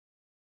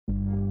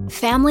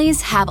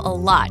Families have a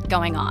lot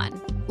going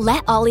on.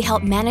 Let Ollie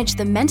help manage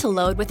the mental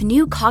load with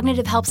new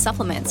cognitive help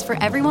supplements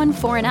for everyone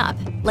 4 and up,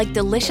 like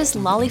delicious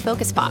Lolly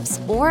Focus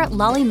Pops or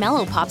Lolly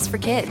Mellow Pops for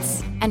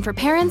kids. And for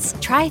parents,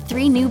 try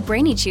 3 new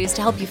Brainy Chews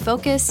to help you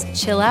focus,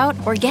 chill out,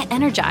 or get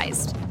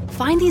energized.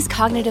 Find these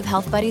cognitive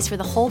health buddies for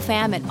the whole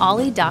fam at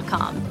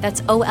ollie.com.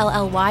 That's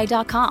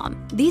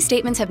OLLY.com. These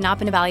statements have not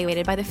been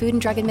evaluated by the Food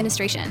and Drug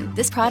Administration.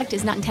 This product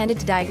is not intended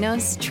to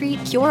diagnose,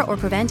 treat, cure, or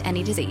prevent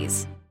any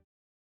disease.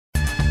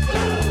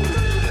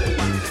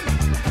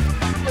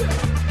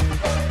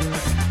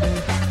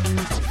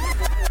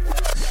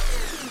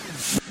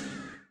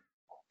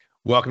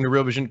 Welcome to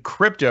Real Vision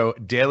Crypto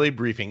Daily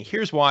Briefing.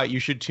 Here's why you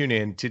should tune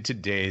in to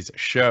today's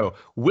show.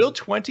 Will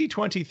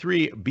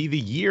 2023 be the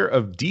year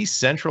of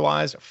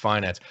decentralized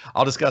finance?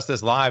 I'll discuss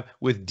this live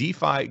with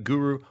DeFi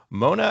guru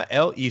Mona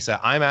El-Issa.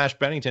 I'm Ash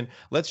Bennington.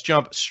 Let's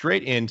jump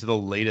straight into the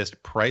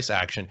latest price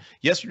action.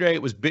 Yesterday,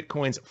 it was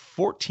Bitcoin's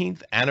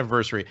 14th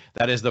anniversary.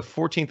 That is the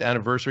 14th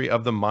anniversary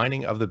of the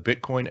mining of the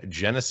Bitcoin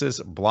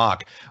Genesis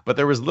block. But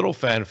there was little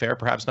fanfare,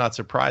 perhaps not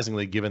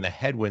surprisingly, given the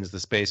headwinds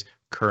the space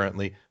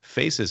currently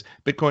faces.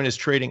 Bitcoin is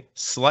trading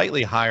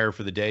slightly higher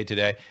for the day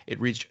today. It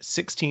reached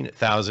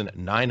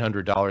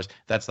 $16,900.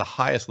 That's the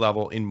highest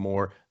level in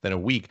more than a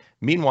week.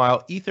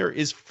 Meanwhile, Ether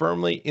is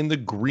firmly in the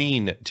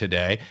green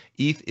today.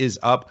 ETH is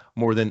up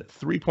more than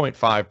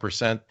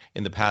 3.5%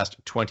 in the past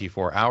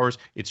 24 hours.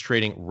 It's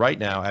trading right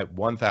now at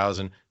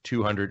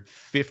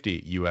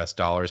 $1,250 US.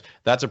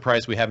 That's a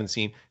price we haven't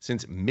seen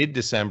since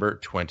mid-December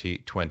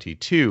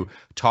 2022.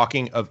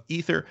 Talking of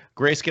Ether,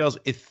 Grayscale's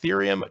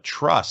Ethereum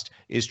Trust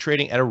is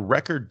trading at a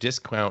record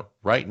discount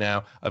right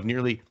now of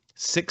nearly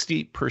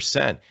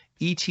 60%.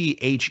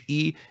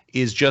 ETHE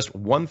is just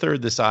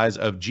 1/3 the size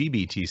of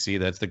GBTC.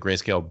 That's the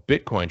Grayscale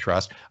Bitcoin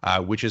Trust,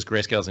 which is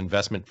Grayscale's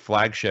investment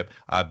flagship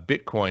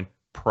Bitcoin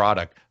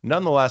product.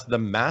 Nonetheless, the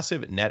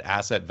massive net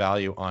asset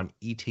value on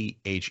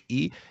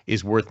ETHE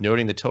is worth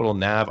noting. The total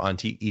NAV on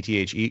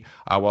ETHE,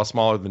 while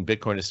smaller than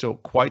Bitcoin, is still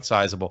quite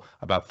sizable,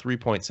 about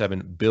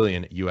 $3.7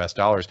 billion US.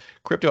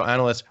 Crypto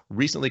analysts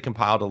recently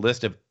compiled a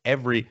list of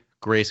every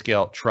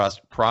Grayscale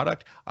Trust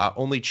product.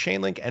 Only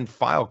Chainlink and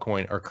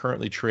Filecoin are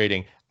currently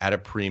trading at a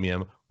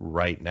premium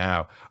right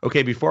now.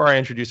 Okay, before I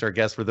introduce our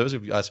guests, for those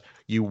of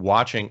you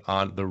watching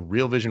on the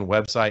Real Vision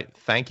website,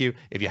 thank you.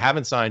 If you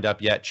haven't signed up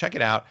yet, check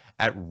it out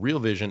at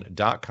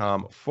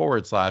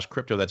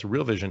realvision.com/crypto. That's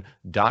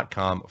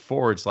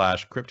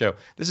realvision.com/crypto.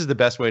 This is the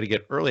best way to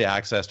get early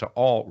access to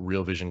all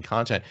Real Vision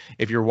content.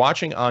 If you're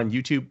watching on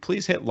YouTube,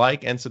 please hit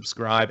like and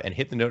subscribe and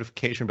hit the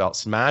notification bell.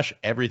 Smash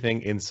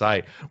everything in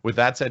sight. With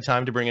that said,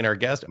 time to bring in our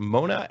guest,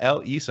 Mona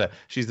El-Issa.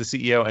 She's the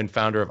CEO and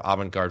founder of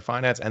Avant Garde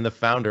Finance and the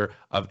founder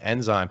of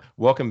Enzyme.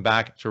 Welcome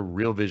back to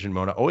Real Vision,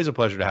 Mona. Always a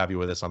pleasure to have you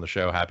with us on the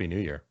show. Happy New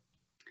Year.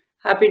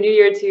 Happy New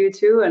Year to you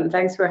too, and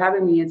thanks for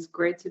having me. It's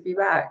great to be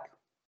back.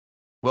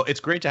 Well,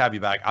 it's great to have you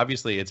back.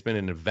 Obviously, it's been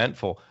an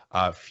eventful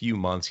few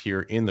months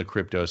here in the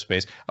crypto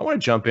space. I want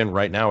to jump in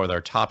right now with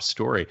our top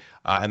story,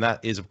 and that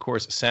is, of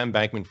course, Sam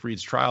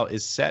Bankman-Fried's trial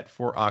is set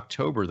for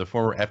October. The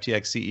former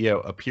FTX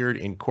CEO appeared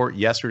in court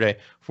yesterday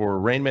for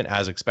arraignment.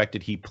 As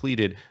expected, he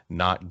pleaded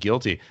not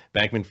guilty.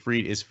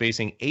 Bankman-Fried is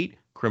facing 8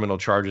 criminal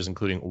charges,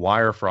 including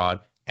wire fraud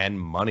and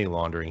money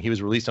laundering. He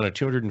was released on a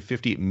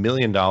 $250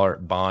 million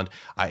bond.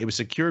 It was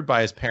secured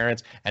by his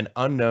parents and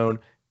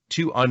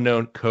two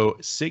unknown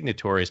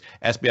co-signatories.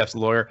 SBF's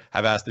lawyer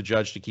have asked the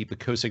judge to keep the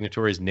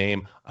co-signatories'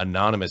 name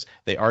anonymous.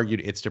 They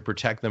argued it's to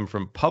protect them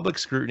from public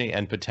scrutiny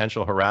and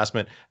potential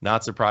harassment.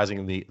 Not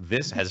surprisingly,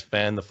 this has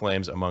fanned the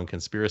flames among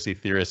conspiracy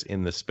theorists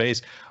in the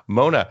space.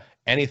 Mona,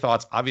 any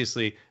thoughts?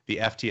 Obviously, the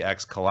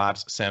FTX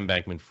collapse, Sam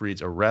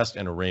Bankman-Fried's arrest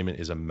and arraignment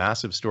is a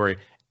massive story.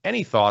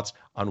 Any thoughts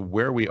on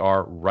where we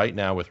are right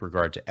now with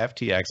regard to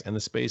FTX and the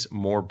space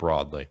more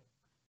broadly?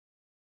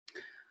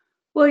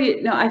 Well,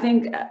 I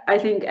think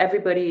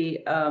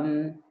everybody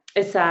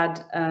is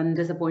sad and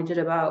disappointed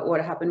about what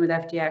happened with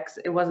FTX.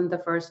 It wasn't the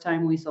first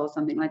time we saw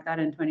something like that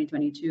in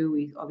 2022.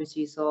 We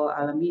obviously saw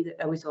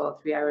Alameda, we saw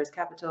Three Arrows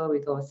Capital,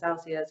 we saw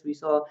Celsius, we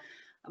saw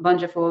a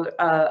bunch of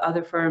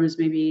other firms,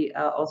 maybe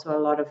also a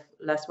lot of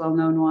less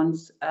well-known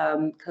ones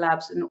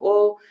collapse, and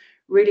all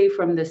really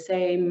from the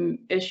same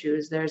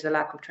issues. There's a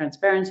lack of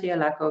transparency, a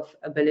lack of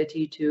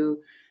ability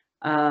to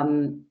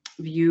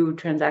view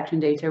transaction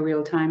data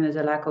real time. There's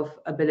a lack of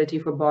ability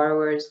for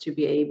borrowers to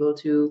be able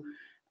to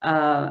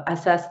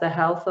assess the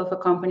health of a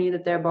company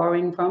that they're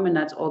borrowing from, and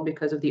that's all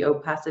because of the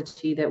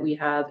opacity that we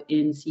have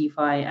in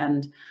CeFi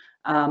and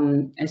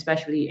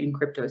especially in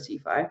crypto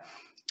CeFi.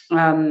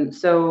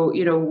 So,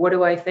 what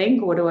do I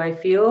think? What do I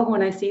feel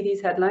when I see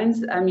these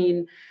headlines? I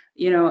mean,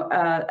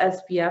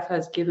 SBF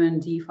has given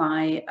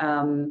DeFi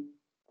a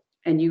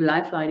new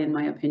lifeline, in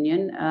my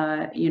opinion.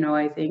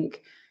 I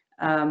think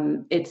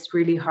it's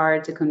really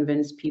hard to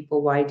convince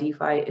people why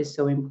DeFi is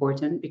so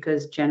important,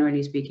 because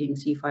generally speaking,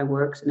 CeFi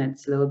works and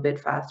it's a little bit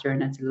faster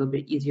and it's a little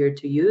bit easier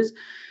to use.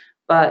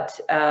 But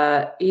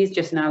he's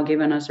just now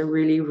given us a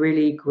really,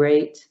 really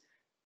great,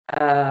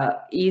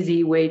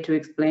 easy way to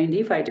explain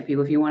DeFi to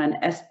people. If you want an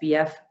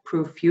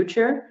SBF-proof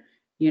future,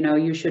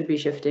 you should be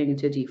shifting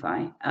to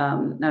DeFi.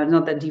 Now,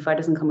 not that DeFi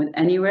doesn't come with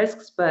any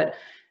risks, but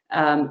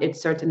it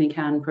certainly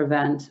can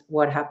prevent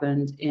what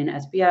happened in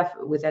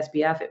SBF. With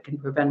SBF, it can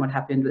prevent what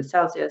happened with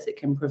Celsius. It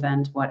can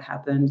prevent what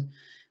happened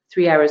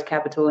 3 Arrows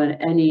Capital and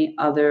any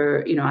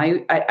other.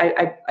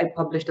 I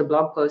published a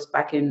blog post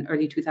back in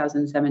early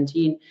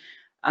 2017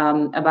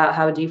 about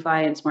how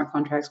DeFi and smart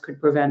contracts could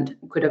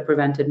have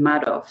prevented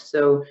Madoff.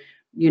 So,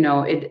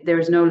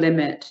 there's no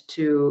limit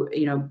to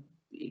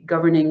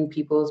governing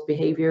people's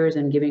behaviors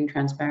and giving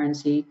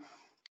transparency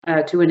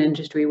to an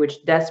industry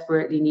which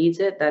desperately needs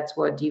it. That's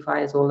what DeFi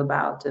is all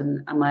about.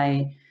 And am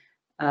I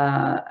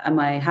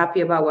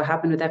happy about what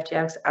happened with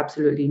FTX?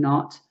 Absolutely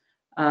not.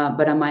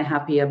 But am I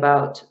happy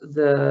about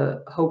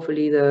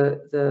hopefully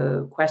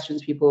the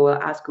questions people will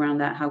ask around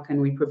that? How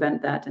can we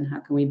prevent that, and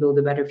how can we build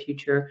a better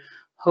future?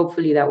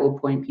 Hopefully that will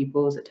point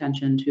people's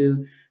attention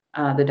to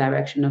the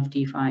direction of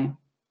DeFi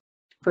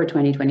for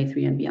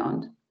 2023 and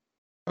beyond.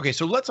 Okay,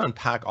 so let's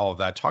unpack all of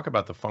that. Talk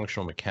about the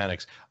functional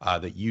mechanics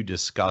that you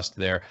discussed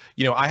there.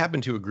 I happen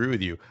to agree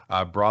with you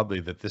broadly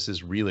that this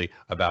is really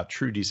about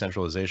true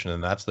decentralization,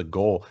 and that's the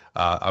goal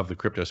of the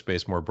crypto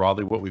space more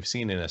broadly. What we've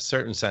seen in a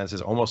certain sense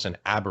is almost an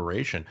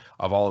aberration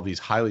of all of these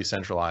highly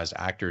centralized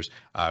actors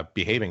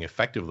behaving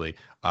effectively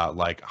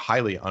like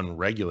highly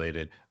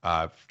unregulated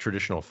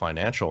traditional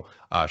financial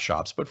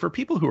shops. But for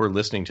people who are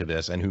listening to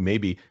this and who may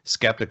be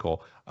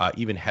skeptical,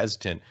 even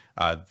hesitant,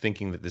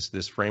 thinking that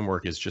this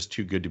framework is just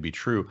too good to be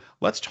true,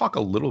 let's talk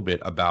a little bit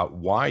about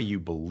why you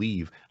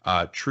believe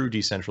true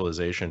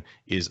decentralization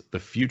is the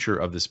future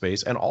of the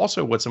space, and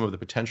also what some of the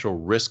potential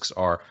risks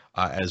are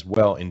as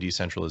well in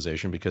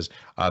decentralization, because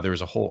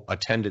there's a whole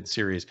attendant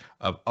series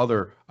of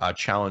other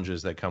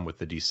challenges that come with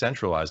the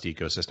decentralized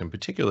ecosystem,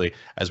 particularly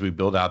as we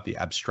build out the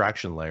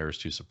abstraction layers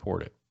to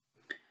support it.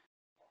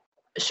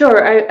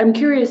 Sure. I'm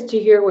curious to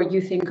hear what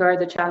you think are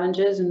the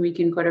challenges, and we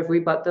can kind of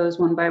rebut those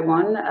one by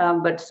one.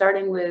 But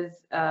starting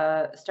with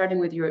the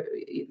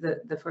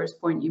first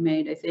point you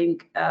made, I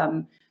think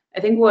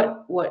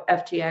what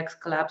FTX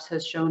collapse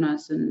has shown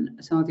us,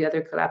 and some of the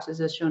other collapses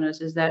has shown us,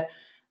 is that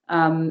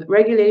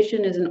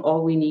regulation isn't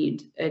all we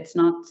need. It's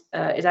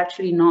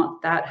actually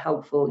not that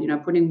helpful.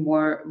 Putting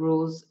more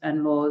rules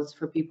and laws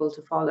for people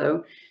to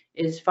follow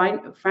is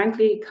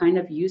frankly kind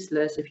of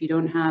useless if you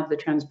don't have the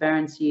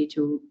transparency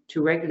to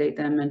regulate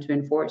them and to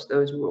enforce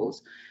those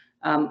rules.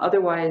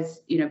 Otherwise,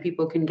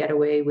 people can get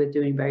away with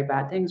doing very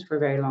bad things for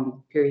very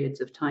long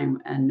periods of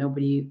time, and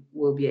nobody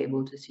will be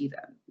able to see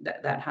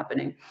that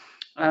happening.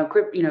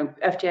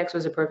 FTX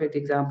was a perfect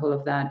example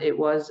of that.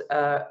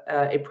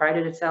 It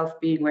prided itself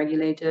being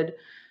regulated.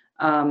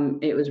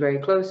 It was very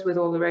close with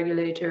all the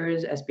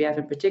regulators. SBF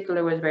in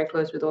particular was very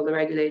close with all the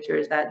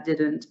regulators. That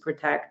didn't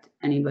protect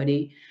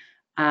anybody.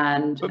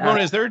 But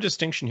Mona, is there a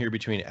distinction here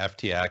between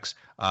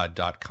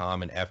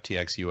FTX.com and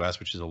FTX US,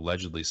 which is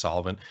allegedly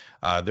solvent?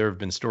 There have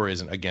been stories,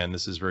 and again,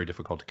 this is very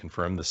difficult to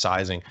confirm. The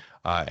sizing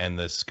and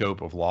the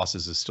scope of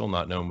losses is still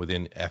not known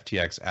within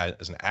FTX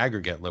as an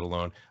aggregate, let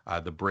alone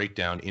the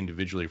breakdown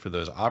individually for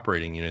those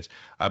operating units.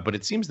 But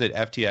it seems that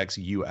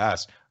FTX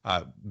US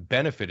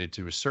benefited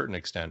to a certain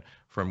extent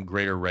from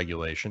greater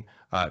regulation,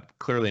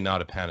 clearly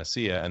not a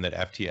panacea, and that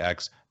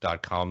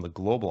FTX.com, the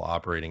global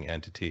operating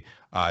entity,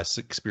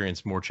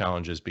 experienced more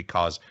challenges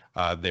because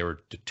they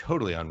were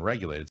totally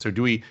unregulated. So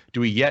do we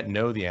yet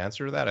know the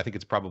answer to that? I think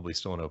it's probably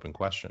still an open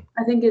question.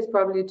 I think it's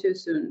probably too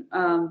soon.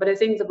 But I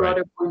think the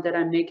broader point that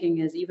I'm making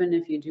is, even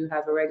if you do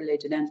have a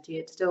regulated entity,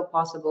 it's still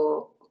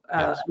possible,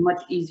 yes,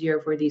 much easier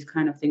for these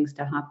kind of things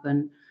to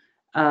happen,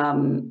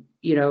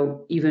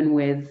 even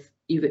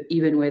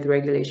with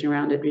regulation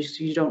around it, because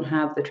you don't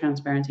have the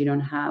transparency, you don't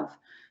have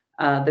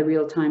the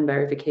real-time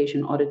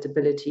verification,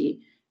 auditability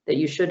that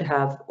you should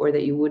have, or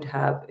that you would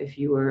have if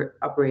you were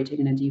operating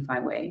in a DeFi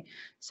way.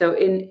 So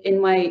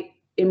in my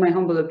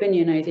humble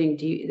opinion, I think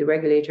the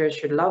regulators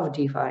should love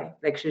DeFi,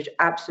 should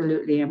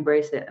absolutely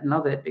embrace it and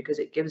love it, because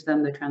it gives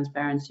them the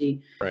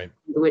transparency, right,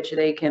 which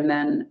they can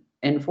then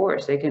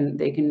enforce. They can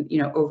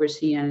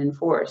oversee and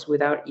enforce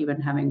without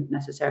even having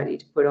necessarily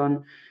to put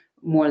on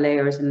more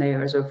layers and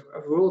layers of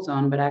rules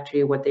on. But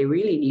actually what they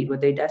really need,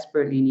 what they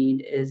desperately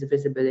need, is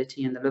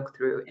visibility and the look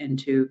through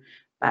into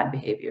bad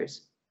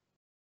behaviors.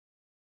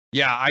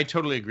 Yeah, I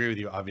totally agree with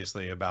you,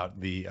 obviously, about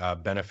the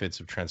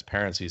benefits of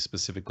transparency,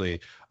 specifically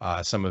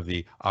some of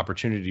the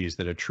opportunities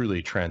that a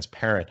truly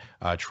transparent,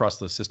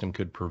 trustless system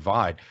could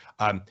provide.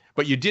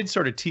 But you did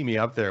sort of tee me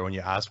up there when you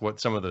asked what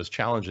some of those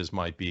challenges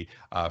might be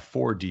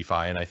for DeFi,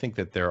 and I think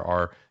that there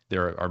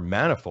are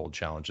manifold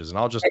challenges, and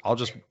I'll just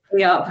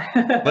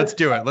yeah. Let's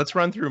do it. Let's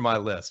run through my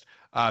list.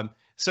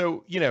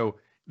 So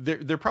there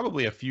are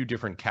probably a few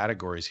different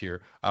categories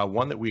here.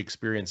 One that we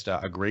experienced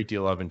a great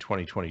deal of in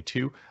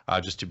 2022,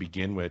 just to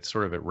begin with,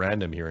 sort of at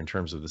random here in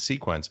terms of the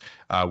sequence,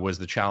 was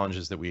the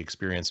challenges that we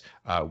experienced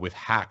with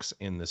hacks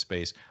in the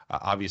space.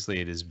 Obviously,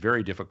 it is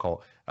very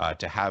difficult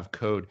to have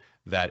code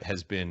that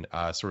has been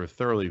sort of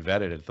thoroughly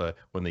vetted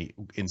when the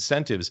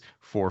incentives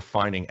for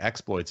finding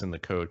exploits in the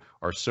code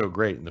are so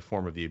great in the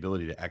form of the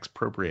ability to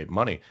expropriate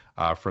money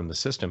from the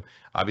system.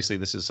 Obviously,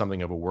 this is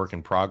something of a work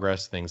in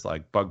progress. Things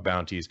like bug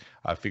bounties,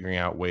 figuring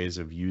out ways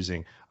of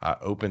using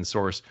open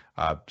source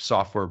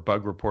software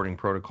bug reporting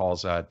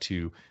protocols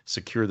to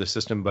secure the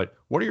system. But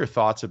what are your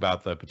thoughts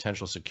about the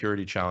potential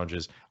security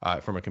challenges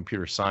from a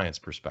computer science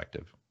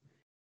perspective?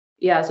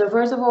 Yeah, so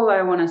first of all,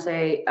 I want to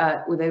say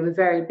with a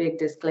very big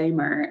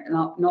disclaimer,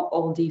 not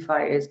all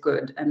DeFi is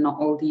good, and not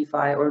all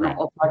DeFi or not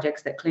all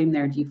projects that claim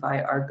they're DeFi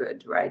are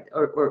good, right?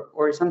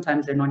 Or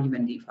sometimes they're not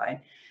even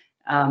DeFi.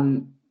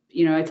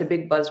 It's a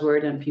big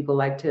buzzword and people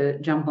like to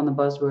jump on the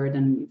buzzword,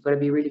 and you've got to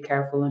be really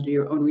careful and do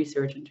your own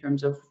research in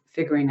terms of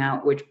figuring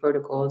out which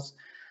protocols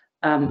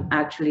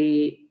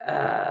actually,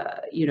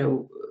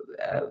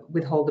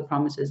 withhold the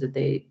promises that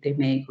they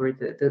make or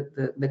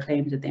the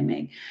claims that they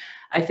make.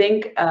 I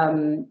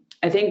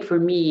think for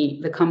me,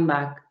 the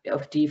comeback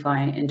of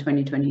DeFi in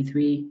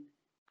 2023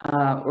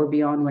 or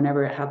beyond,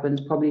 whenever it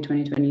happens, probably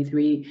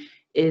 2023,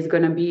 is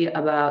going to be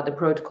about the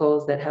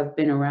protocols that have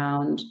been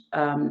around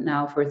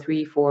now for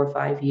 3, 4,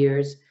 5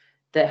 years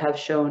that have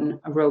shown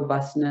a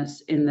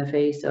robustness in the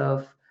face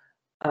of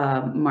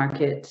bear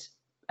markets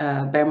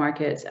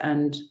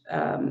and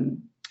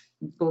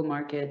bull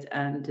markets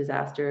and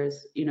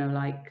disasters,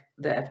 like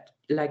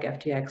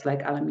FTX,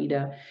 like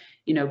Alameda.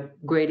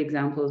 Great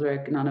examples where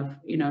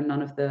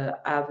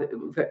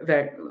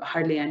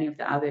hardly any of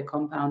the Aave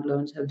compound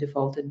loans have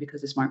defaulted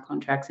because the smart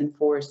contracts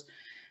enforce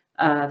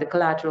the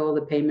collateral,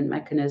 the payment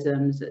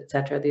mechanisms,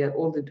 etc.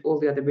 All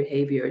the other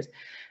behaviors.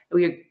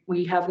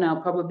 We have now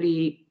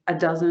probably a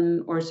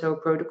dozen or so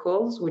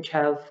protocols which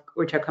are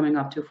coming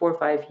up to 4 or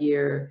 5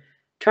 year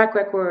track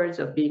records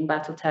of being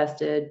battle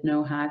tested,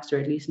 no hacks, or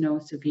at least no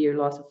severe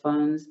loss of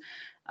funds.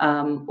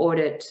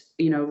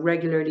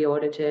 Regularly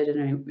audited,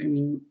 and I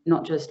mean,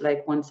 not just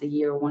like once a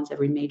year or once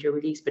every major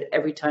release, but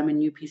every time a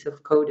new piece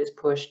of code is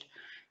pushed,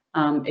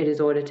 it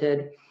is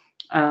audited.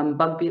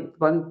 Bug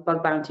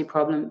bounty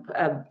programs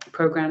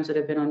that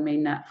have been on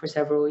mainnet for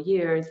several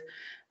years.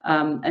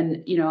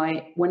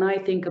 When I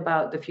think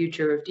about the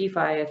future of DeFi,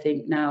 I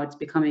think now it's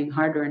becoming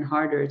harder and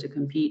harder to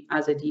compete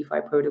as a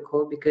DeFi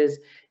protocol, because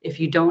if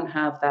you don't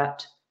have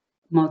that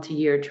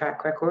multi-year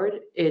track record,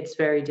 it's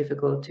very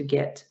difficult to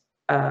get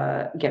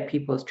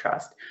people's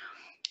trust.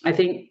 I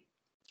think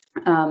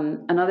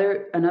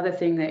another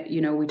thing that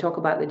we talk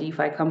about the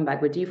DeFi comeback,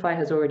 but DeFi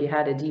has already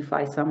had a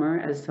DeFi summer,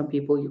 as some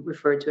people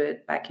refer to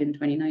it, back in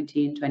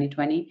 2019,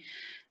 2020.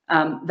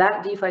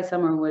 That DeFi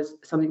summer was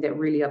something that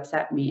really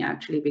upset me,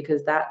 actually,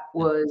 because that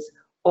was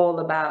all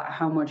about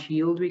how much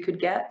yield we could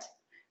get,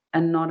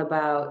 and not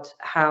about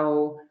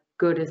how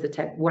good is the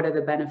tech, what are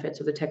the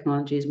benefits of the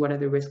technologies, what are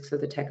the risks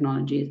of the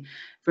technologies.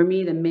 For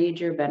me, the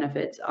major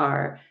benefits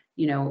are,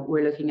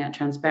 we're looking at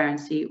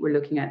transparency, we're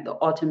looking at the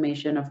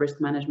automation of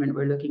risk management,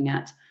 we're looking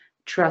at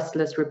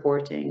trustless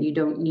reporting. You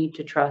don't need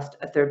to trust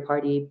a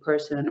third-party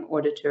person,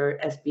 auditor,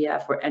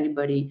 SBF, or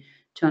anybody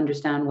to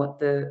understand what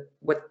the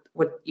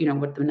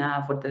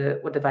NAV, what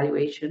the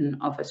valuation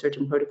of a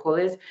certain protocol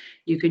is.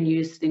 You can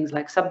use things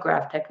like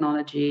subgraph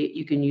technology,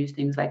 you can use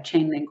things like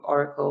Chainlink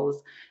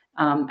oracles,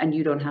 and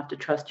you don't have to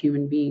trust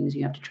human beings.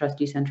 You have to trust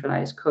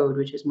decentralized code,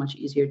 which is much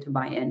easier to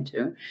buy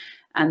into.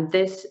 And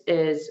this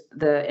is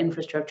the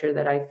infrastructure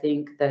that I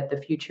think that the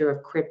future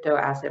of crypto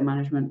asset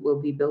management will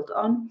be built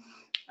on.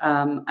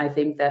 I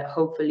think that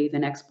hopefully the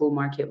next bull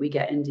market we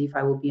get in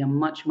DeFi will be a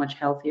much, much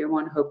healthier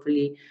one,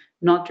 hopefully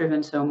not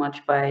driven so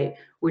much by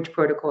which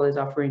protocol is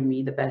offering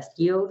me the best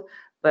yield,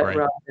 but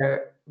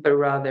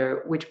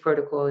rather which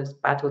protocol is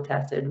battle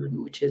tested,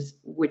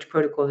 which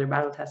protocols are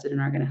battle tested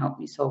and are going to help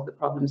me solve the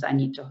problems I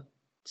need to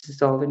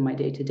solve in my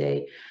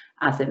day-to-day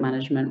asset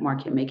management,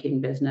 market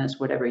making, business,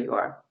 whatever you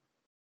are.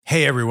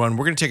 Hey everyone,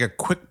 we're going to take a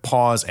quick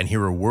pause and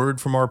hear a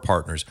word from our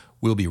partners.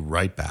 We'll be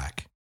right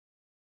back.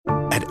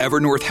 At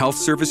Evernorth Health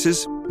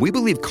Services, we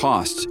believe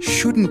costs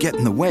shouldn't get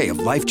in the way of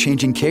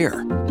life-changing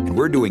care, and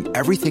we're doing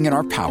everything in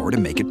our power to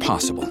make it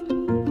possible.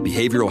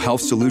 Behavioral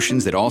health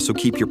solutions that also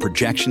keep your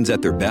projections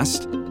at their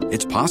best?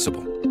 It's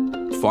possible.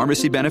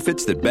 Pharmacy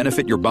benefits that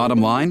benefit your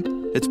bottom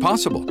line? It's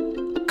possible.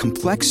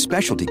 Complex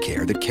specialty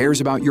care that cares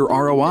about your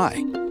ROI?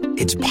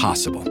 It's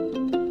possible.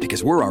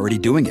 Because we're already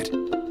doing it.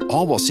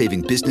 All while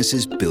saving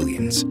businesses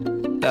billions.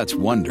 That's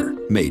Wonder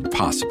made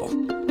possible.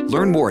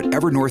 Learn more at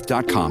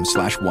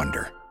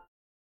evernorth.com/wonder.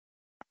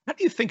 How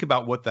do you think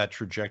about what that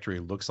trajectory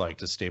looks like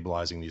to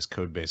stabilizing these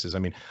code bases? I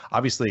mean,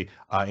 obviously,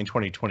 in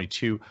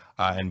 2022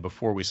 and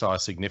before, we saw a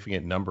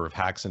significant number of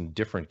hacks in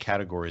different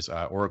categories: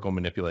 Oracle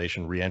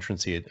manipulation,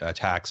 reentrancy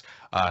attacks,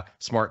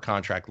 smart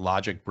contract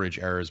logic bridge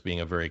errors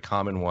being a very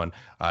common one,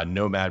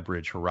 Nomad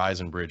bridge,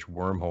 Horizon bridge,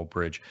 Wormhole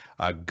bridge,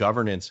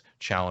 governance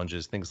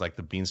challenges, things like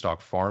the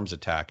Beanstalk Farms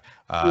attack.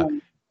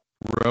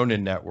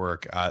 Ronin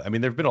network. I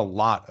mean, there have been a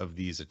lot of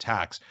these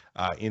attacks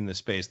in the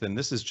space. Then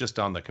this is just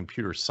on the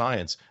computer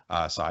science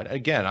side.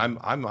 Again,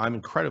 I'm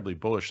incredibly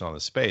bullish on the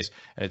space,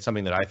 and it's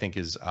something that I think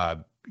is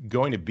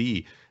going to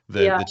be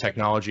the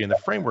technology and the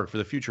framework for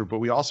the future, but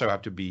we also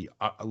have to be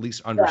at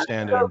least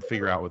understand it and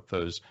figure out what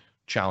those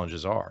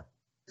challenges are.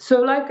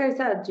 So like I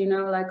said,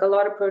 like a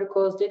lot of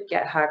protocols did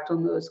get hacked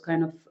on those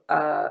kind of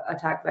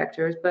attack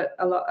vectors, but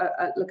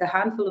like a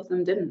handful of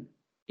them didn't,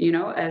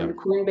 and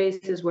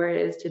Coinbase is where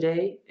it is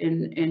today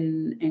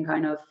in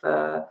kind of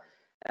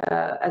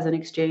as an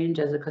exchange,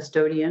 as a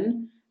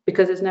custodian,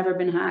 because it's never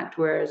been hacked,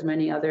 whereas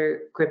many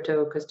other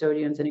crypto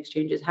custodians and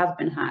exchanges have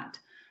been hacked.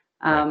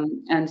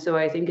 And so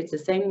I think it's the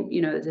same,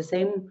 it's the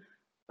same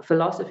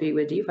philosophy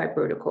with DeFi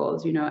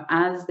protocols.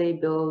 As they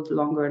build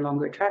longer and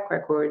longer track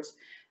records,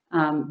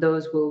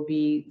 those will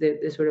be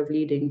the sort of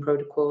leading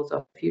protocols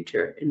of the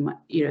future.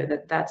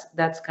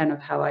 That's kind of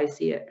how I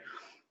see it.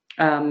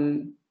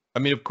 I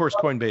mean, of course,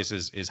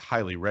 Coinbase is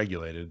highly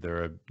regulated.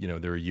 They're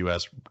a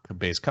U.S.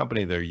 based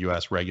company. They're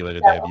U.S.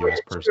 regulated. They have U.S.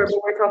 persons.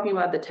 Sure, we're talking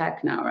about the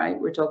tech now, right?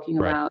 We're talking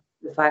about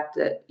the fact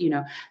that,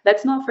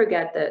 let's not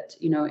forget that,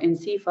 in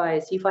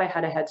CeFi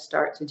had a head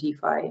start to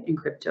DeFi in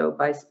crypto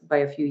by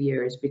a few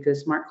years,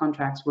 because smart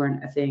contracts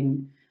weren't a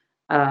thing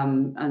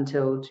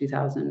until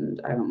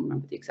 2000. I don't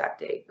remember the exact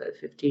date, but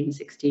 15,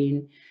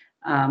 16.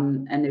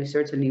 And they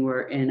certainly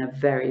were in a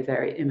very,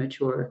 very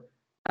immature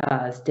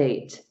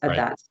state at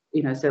that.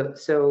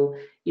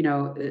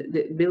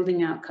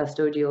 Building out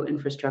custodial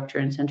infrastructure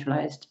and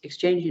centralized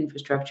exchange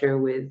infrastructure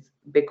with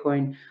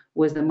Bitcoin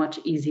was a much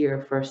easier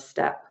first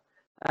step.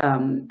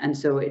 And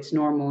so it's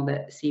normal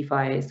that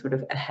CeFi is sort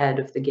of ahead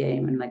of the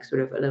game and like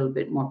sort of a little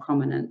bit more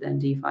prominent than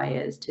DeFi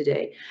is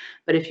today.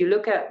 But if you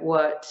look at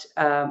what,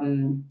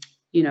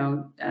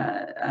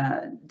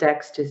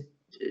 DEX,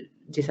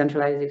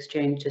 decentralized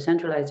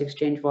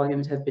exchange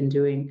volumes have been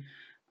doing,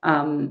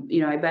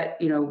 I bet,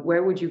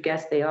 where would you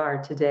guess they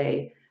are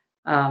today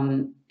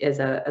as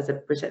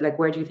a percent? Like,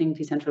 where do you think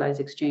decentralized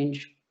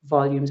exchange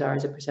volumes are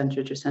as a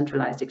percentage of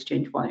centralized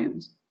exchange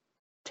volumes?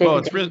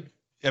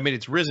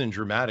 It's risen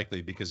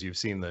dramatically because you've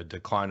seen the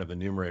decline of the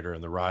numerator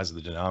and the rise of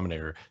the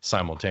denominator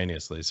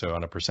simultaneously. So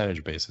on a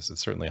percentage basis,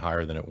 it's certainly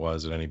higher than it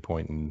was at any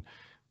point in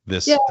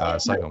this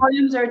cycle.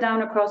 Volumes are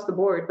down across the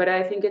board, but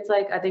I think it's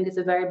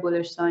a very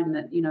bullish sign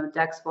that,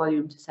 DEX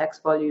volume to SEX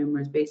volume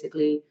is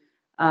basically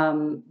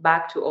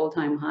back to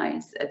all-time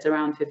highs. It's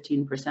around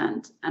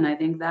 15%. And I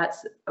think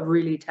that's a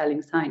really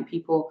telling sign.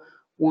 People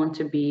want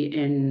to be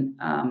in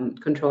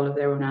control of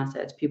their own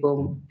assets.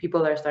 People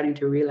are starting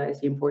to realize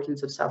the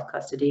importance of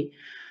self-custody.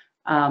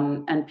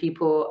 And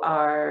people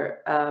are,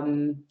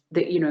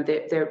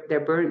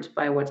 they're burnt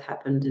by what's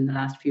happened in the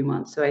last few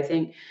months. So I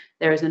think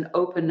there's an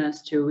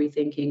openness to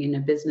rethinking in a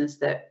business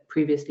that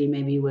previously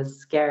maybe was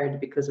scared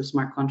because of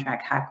smart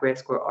contract hack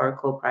risk or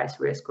Oracle price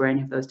risk or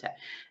any of those.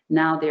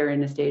 Now they're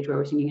in a stage where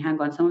we're thinking,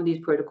 hang on, some of these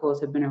protocols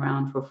have been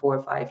around for 4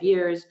 or 5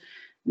 years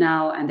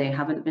now, and they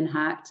haven't been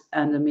hacked.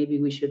 And then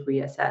maybe we should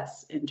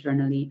reassess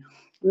internally.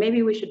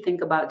 Maybe we should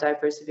think about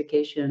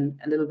diversification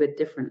a little bit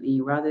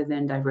differently. Rather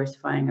than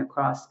diversifying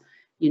across,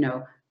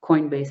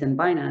 Coinbase and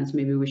Binance,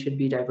 maybe we should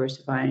be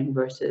diversifying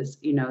versus,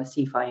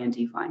 CeFi and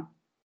DeFi.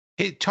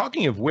 Hey,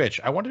 talking of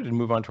which, I wanted to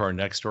move on to our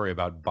next story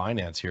about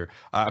Binance here.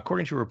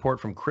 According to a report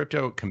from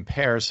Crypto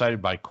Compare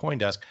cited by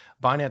CoinDesk,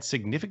 Binance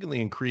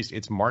significantly increased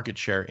its market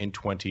share in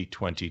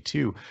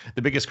 2022.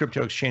 The biggest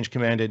crypto exchange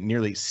commanded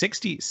nearly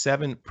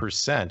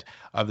 67%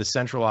 of the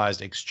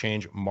centralized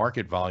exchange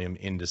market volume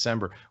in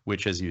December,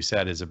 which, as you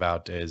said, is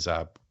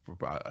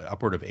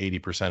upward of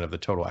 80% of the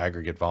total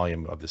aggregate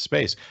volume of the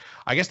space.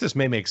 I guess this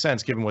may make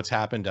sense given what's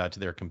happened to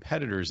their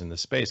competitors in the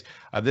space.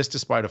 This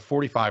despite a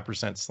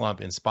 45%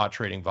 slump in spot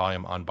trading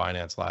volume on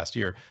Binance last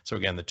year. So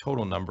again, the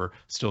total number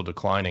still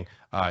declining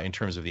in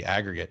terms of the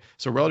aggregate.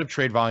 So relative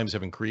trade volumes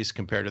have increased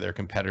compared to their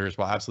competitors,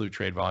 while absolute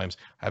trade volumes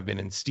have been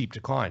in steep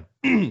decline.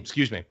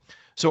 Excuse me.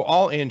 So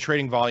all in,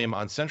 trading volume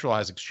on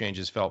centralized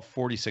exchanges fell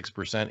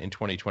 46% in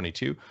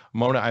 2022.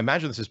 Mona, I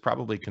imagine this is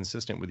probably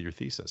consistent with your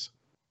thesis.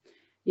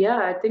 Yeah,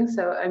 I think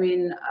so. I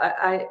mean,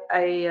 I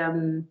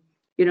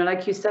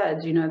like you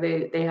said,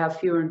 they have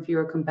fewer and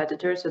fewer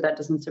competitors, so that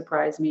doesn't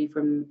surprise me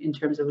in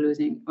terms of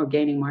losing or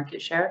gaining market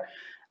share.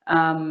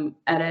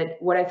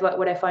 What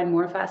I find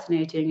more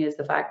fascinating is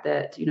the fact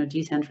that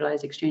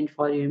decentralized exchange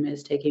volume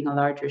is taking a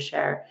larger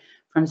share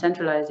from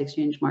centralized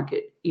exchange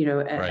market.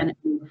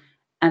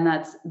 And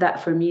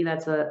that for me,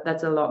 that's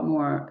a lot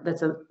more.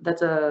 That's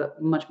a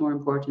much more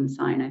important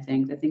sign. I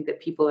think that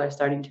people are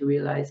starting to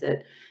realize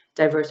that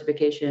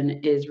diversification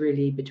is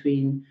really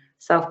between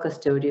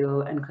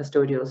self-custodial and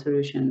custodial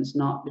solutions,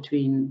 not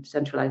between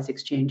centralized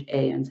exchange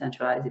A and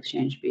centralized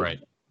exchange B. Right.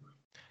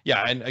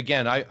 Yeah, and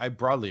again, I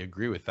broadly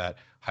agree with that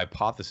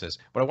hypothesis,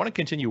 but I want to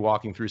continue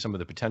walking through some of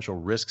the potential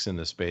risks in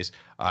this space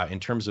in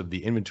terms of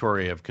the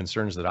inventory of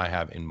concerns that I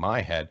have in my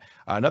head.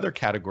 Another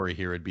category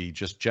here would be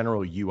just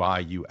general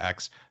UI,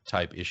 UX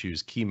type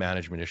issues, key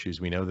management issues.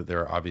 We know that there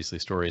are obviously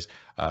stories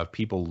of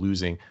people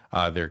losing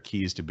their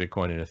keys to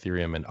Bitcoin and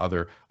Ethereum and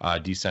other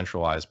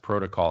decentralized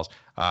protocols.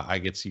 I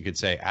guess you could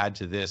say, add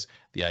to this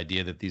the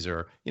idea that these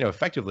are,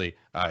 effectively,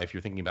 if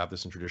you're thinking about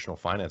this in traditional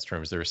finance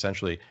terms, they're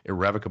essentially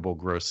irrevocable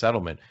gross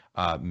settlement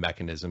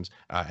mechanisms,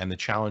 and the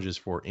challenges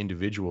for for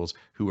individuals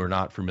who are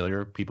not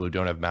familiar, people who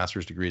don't have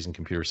master's degrees in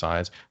computer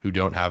science, who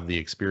don't have the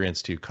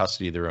experience to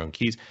custody their own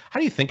keys. How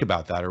do you think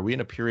about that? Are we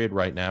in a period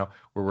right now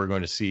where we're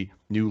going to see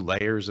new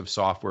layers of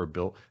software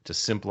built to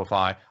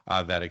simplify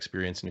that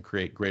experience and to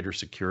create greater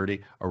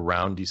security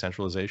around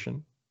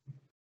decentralization?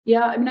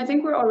 Yeah, I mean, I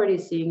think we're already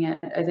seeing it.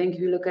 I think if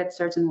you look at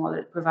certain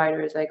wallet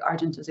providers, like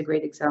Argent is a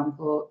great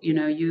example.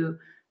 You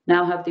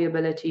now have the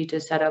ability to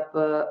set up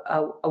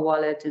a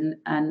wallet and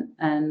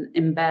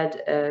embed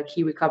a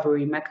key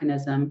recovery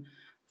mechanism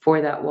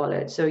for that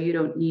wallet. So you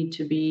don't need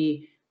to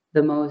be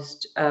the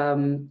most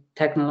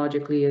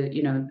technologically,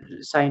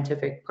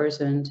 scientific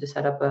person to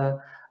set up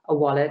a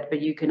wallet, but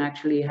you can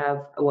actually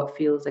have what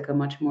feels like a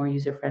much more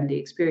user-friendly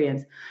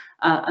experience.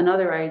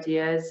 Another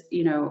idea is,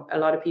 a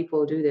lot of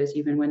people do this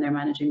even when they're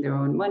managing their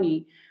own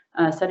money,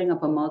 setting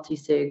up a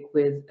multi-sig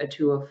with a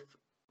 2 of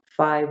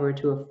 5 or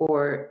 2 of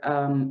 4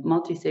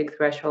 multi-sig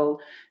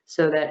threshold,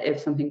 so that if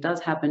something does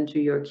happen to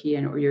your key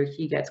or your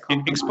key gets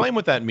compromised. Explain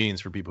what that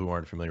means for people who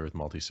aren't familiar with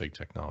multi-sig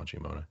technology,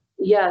 Mona.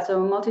 Yeah, so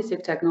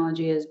multi-sig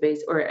technology is basically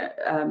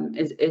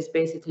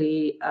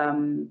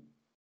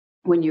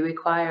when you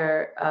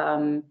require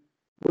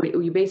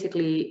you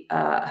basically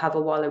have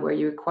a wallet where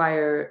you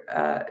require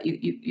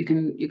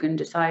you can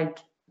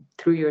decide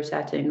through your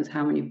settings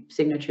how many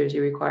signatures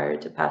you require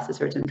to pass a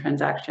certain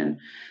transaction.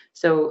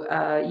 So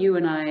you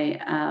and I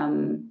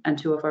and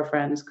 2 of our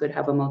friends could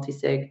have a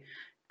multi-sig,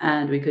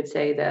 and we could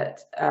say that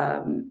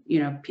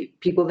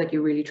people that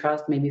you really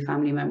trust, maybe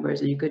family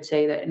members, and you could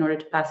say that in order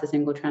to pass a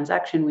single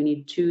transaction, we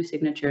need 2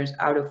 signatures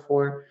out of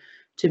 4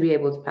 to be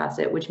able to pass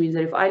it. Which means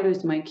that if I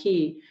lose my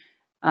key,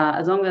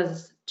 as long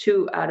as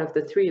 2 out of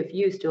the 3 of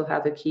you still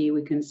have a key,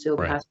 we can still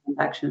pass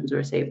transactions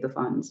or save the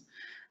funds.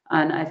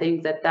 And I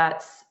think that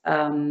that's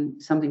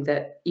something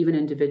that even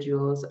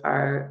individuals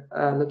are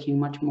looking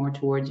much more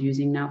towards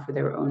using now for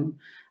their own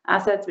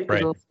assets.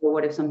 Because also,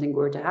 what if something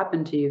were to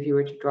happen to you, if you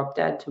were to drop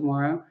dead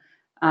tomorrow?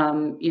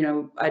 I'm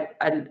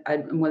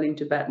willing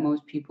to bet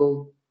most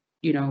people,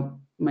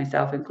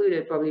 myself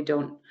included, probably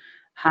don't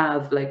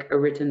have like a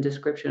written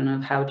description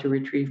of how to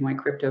retrieve my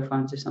crypto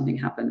funds if something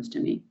happens to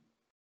me.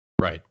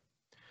 Right.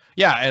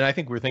 Yeah, and I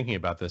think we're thinking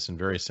about this in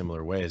very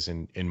similar ways.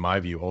 In my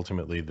view,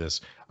 ultimately, this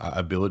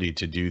ability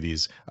to do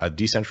these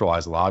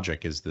decentralized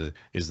logic is the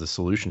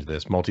solution to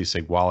this.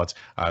 Multi-sig wallets.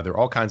 There are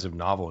all kinds of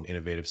novel and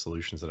innovative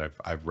solutions that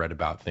I've read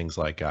about. Things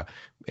like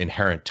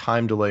inherent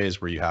time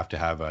delays, where you have to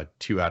have a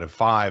 2 out of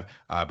 5,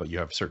 but you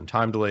have certain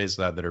time delays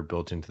that are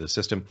built into the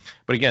system.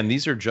 But again,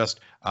 these are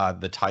just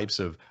the types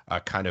of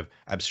kind of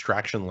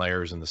abstraction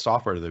layers in the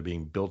software that are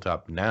being built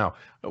up now.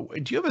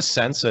 Do you have a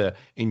sense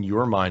in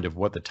your mind of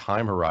what the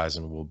time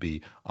horizon will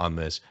be on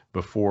this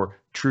before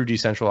true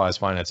decentralized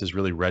finance is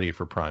really ready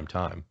for prime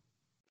time?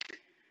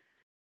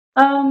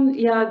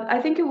 Yeah,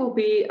 I think it will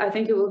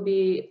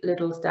be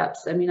little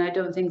steps. I mean, I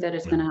don't think that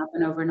it's going to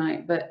happen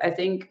overnight, but I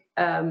think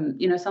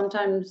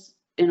sometimes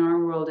in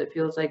our world it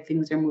feels like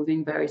things are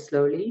moving very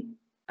slowly.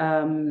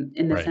 In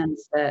the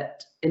sense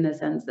that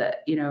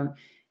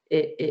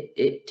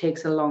it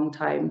takes a long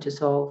time to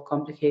solve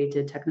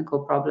complicated technical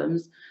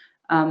problems.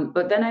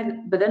 But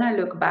then I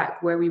look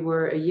back where we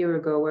were a year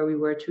ago, where we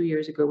were 2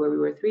 years ago, where we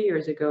were 3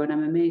 years ago, and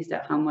I'm amazed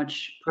at how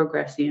much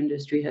progress the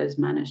industry has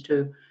managed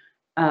to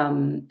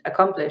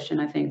accomplish.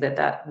 And I think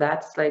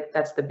that's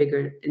the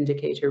bigger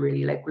indicator,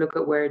 really. Like, look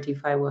at where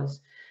DeFi was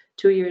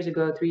 2 years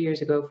ago, 3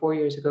 years ago, 4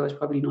 years ago. It's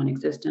probably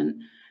non-existent.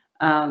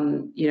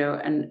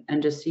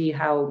 And just see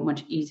how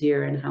much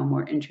easier and how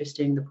more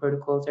interesting the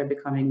protocols are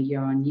becoming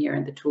year on year,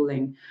 and the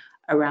tooling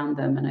around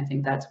them. And I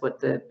think that's what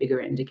the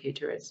bigger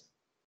indicator is.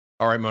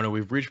 All right, Mona,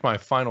 we've reached my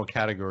final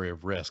category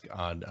of risk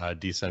on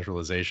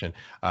decentralization,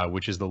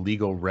 which is the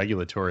legal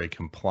regulatory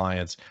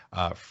compliance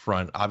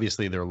front.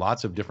 Obviously, there are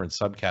lots of different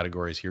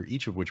subcategories here,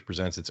 each of which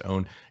presents its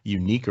own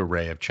unique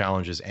array of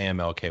challenges.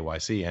 AML,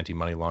 KYC,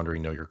 anti-money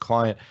laundering, know your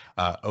client,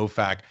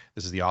 OFAC.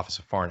 This is the Office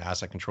of Foreign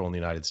Asset Control in the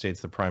United States,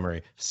 the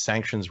primary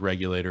sanctions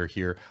regulator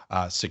here.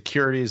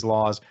 Securities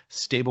laws,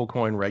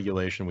 stablecoin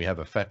regulation. We have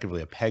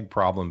effectively a peg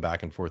problem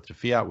back and forth to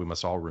fiat. We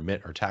must all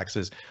remit our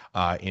taxes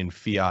in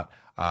fiat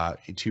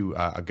to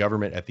a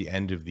government at the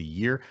end of the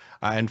year.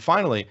 And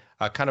finally,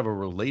 kind of a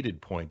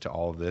related point to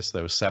all of this,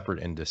 though separate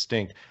and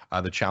distinct,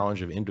 the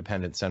challenge of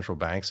independent central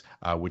banks,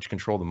 which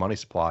control the money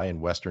supply in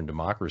Western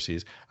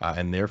democracies,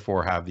 and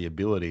therefore have the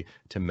ability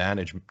to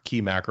manage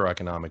key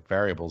macroeconomic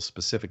variables,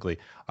 specifically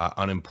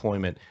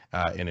unemployment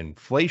and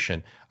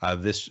inflation.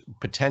 This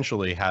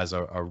potentially has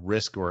a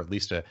risk, or at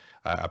least a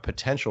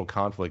potential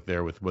conflict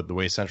there with the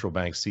way central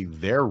banks see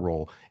their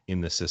role in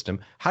the system.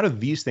 How do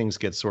these things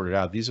get sorted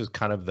out? These are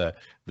kind of the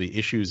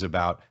issues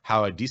about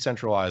how a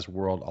decentralized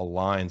world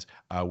aligns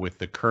with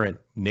the current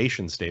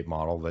nation state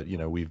model that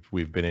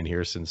we've been in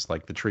here since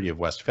like the Treaty of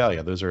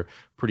Westphalia. Those are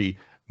pretty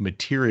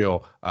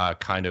material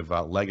kind of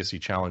legacy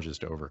challenges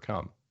to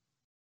overcome.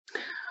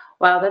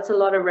 Wow, that's a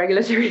lot of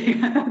regulatory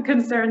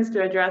concerns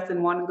to address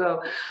in one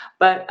go.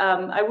 But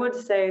I would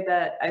say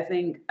that I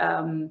think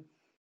that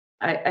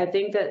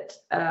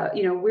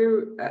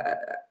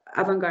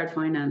Avantgarde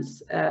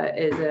Finance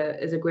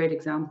is a great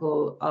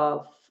example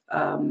of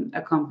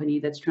a company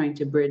that's trying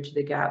to bridge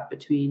the gap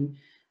between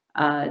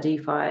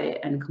DeFi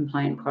and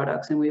compliant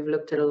products. And we've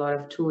looked at a lot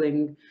of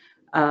tooling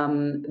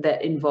that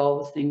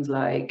involves things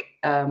like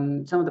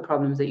some of the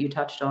problems that you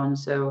touched on.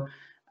 So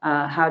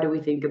how do we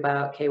think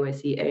about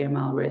KYC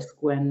AML risk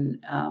when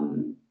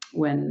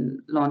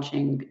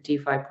launching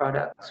DeFi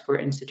products for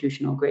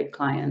institutional grade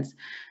clients?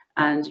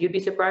 And you'd be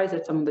surprised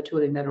at some of the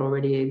tooling that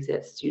already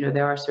exists.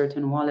 There are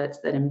certain wallets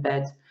that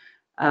embed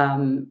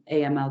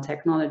AML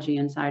technology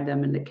inside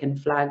them, and that can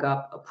flag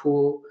up a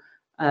pool,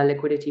 a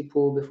liquidity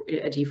pool,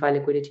 a DeFi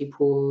liquidity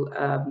pool,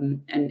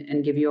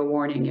 and give you a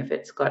warning if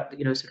it's got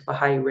sort of a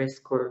high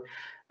risk or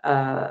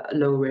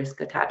low risk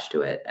attached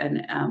to it.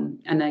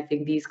 And I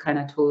think these kind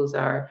of tools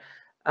are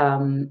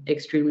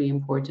extremely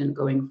important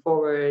going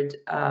forward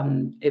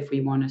if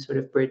we want to sort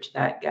of bridge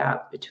that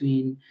gap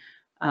between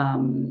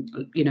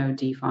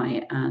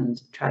DeFi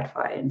and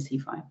TradFi and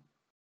CeFi.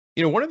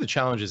 One of the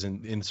challenges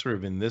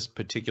in this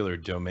particular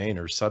domain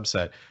or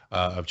subset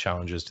of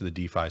challenges to the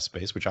DeFi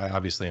space, which I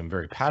obviously am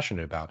very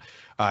passionate about,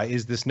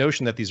 is this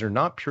notion that these are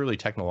not purely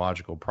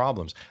technological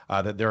problems,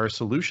 that there are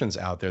solutions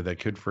out there that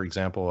could, for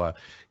example,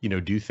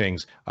 do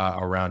things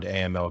around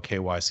AML,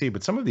 KYC,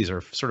 but some of these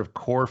are sort of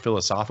core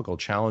philosophical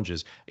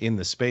challenges in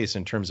the space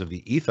in terms of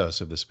the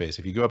ethos of the space.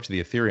 If you go up to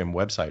the Ethereum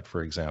website,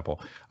 for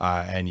example,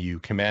 and you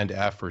Command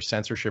F for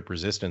censorship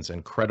resistance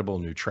and credible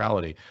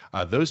neutrality,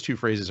 those two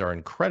phrases are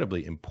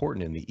incredibly important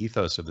in the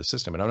ethos of the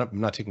system. And I'm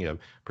not taking a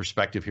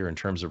perspective here in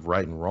terms of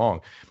right and wrong.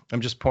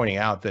 I'm just pointing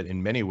out that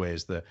in many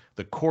ways, the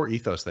core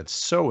ethos that's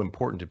so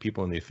important to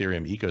people in the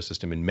Ethereum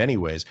ecosystem in many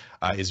ways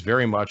is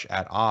very much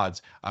at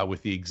odds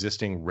with the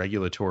existing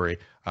regulatory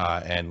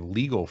and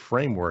legal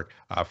framework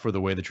for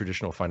the way the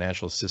traditional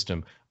financial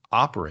system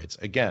operates.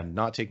 Again,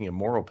 not taking a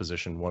moral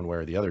position one way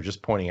or the other,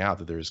 just pointing out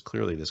that there is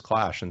clearly this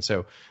clash. And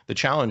so the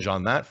challenge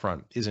on that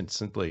front isn't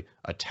simply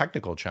a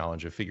technical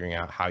challenge of figuring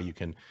out how you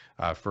can,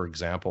 for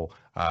example,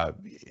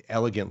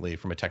 elegantly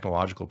from a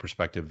technological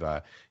perspective,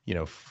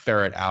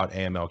 ferret out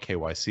AML,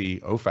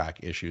 KYC,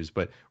 OFAC issues,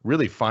 but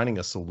really finding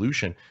a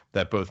solution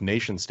that both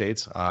nation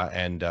states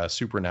and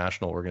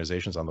supranational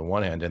organizations on the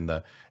one hand and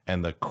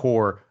the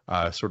core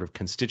sort of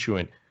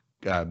constituent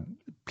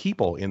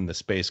people in the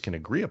space can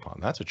agree upon.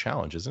 That's a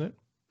challenge, isn't it?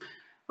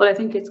 Well, I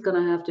think it's going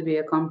to have to be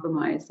a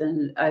compromise,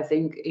 and I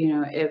think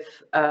if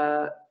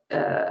I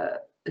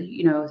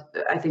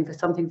think that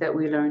something that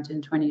we learned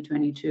in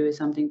 2022 is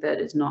something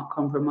that is not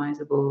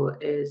compromisable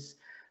is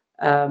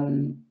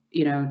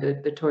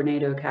the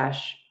Tornado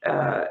Cash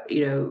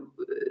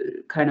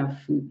kind of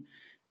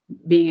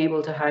being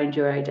able to hide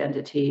your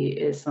identity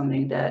is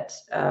something that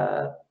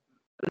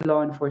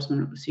law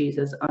enforcement sees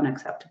as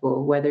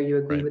unacceptable. Whether you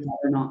agree with that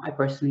or not, I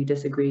personally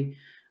disagree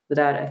with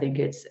that. I think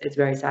it's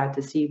very sad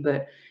to see,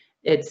 but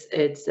it's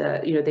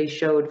they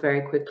showed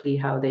very quickly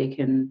how they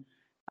can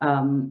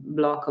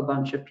block a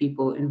bunch of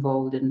people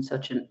involved in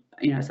such an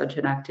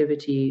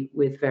activity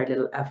with very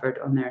little effort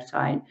on their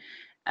side.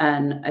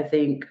 And I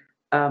think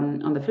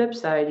on the flip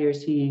side, you're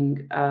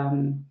seeing a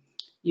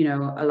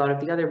lot of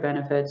the other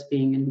benefits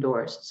being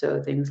endorsed. So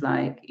things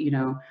like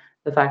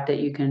the fact that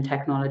you can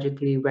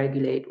technologically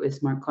regulate with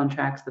smart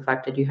contracts, the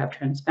fact that you have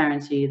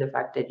transparency, the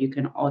fact that you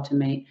can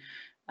automate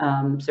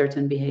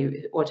certain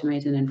behavior,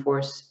 automate and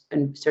enforce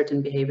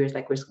certain behaviors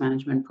like risk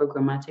management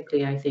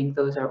programmatically. I think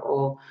those are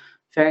all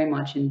very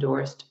much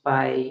endorsed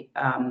by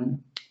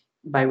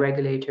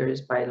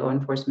regulators, by law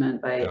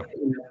enforcement, by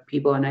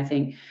people. And I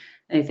think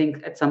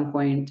at some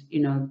point,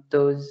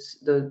 those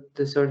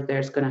the sort of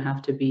there's going to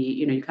have to be,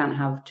 you can't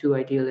have two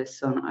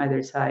idealists on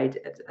either side.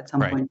 At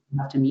some point, you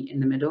have to meet in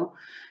the middle.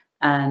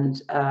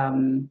 And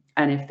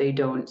if they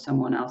don't,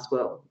 someone else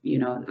will.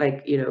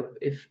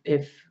 If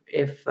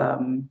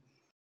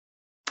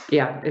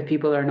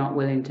people are not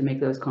willing to make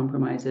those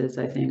compromises,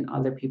 I think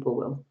other people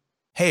will.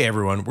 Hey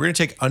everyone, we're going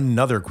to take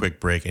another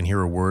quick break and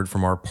hear a word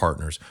from our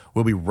partners.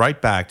 We'll be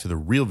right back to the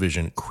Real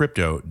Vision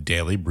Crypto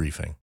Daily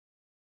Briefing.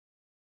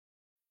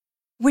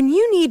 When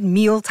you need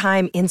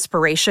mealtime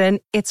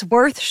inspiration, it's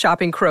worth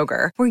shopping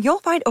Kroger, where you'll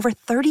find over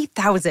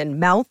 30,000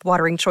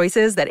 mouth-watering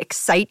choices that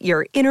excite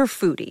your inner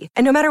foodie.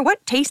 And no matter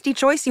what tasty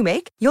choice you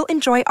make, you'll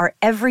enjoy our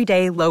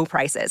everyday low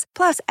prices,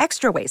 plus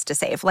extra ways to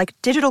save, like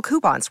digital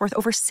coupons worth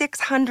over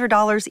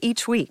 $600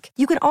 each week.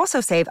 You can also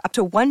save up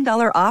to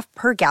 $1 off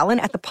per gallon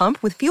at the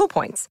pump with fuel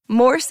points.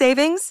 More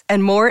savings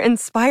and more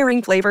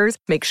inspiring flavors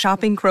make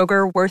shopping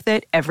Kroger worth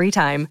it every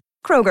time.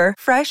 Kroger,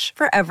 fresh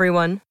for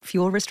everyone.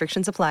 Fuel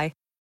restrictions apply.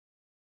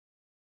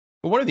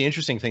 Well, one of the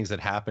interesting things that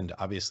happened,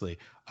 obviously,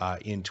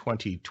 in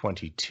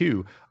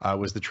 2022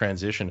 was the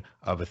transition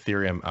of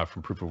Ethereum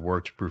from proof of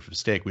work to proof of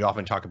stake. We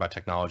often talk about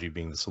technology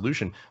being the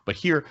solution, but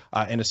here,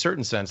 in a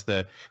certain sense,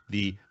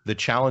 the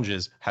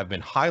challenges have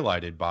been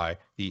highlighted by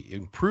the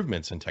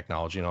improvements in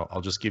technology. And I'll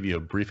just give you a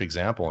brief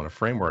example and a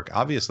framework.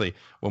 Obviously,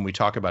 when we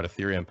talk about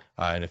Ethereum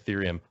and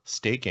Ethereum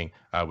staking,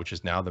 which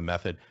is now the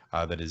method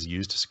that is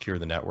used to secure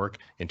the network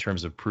in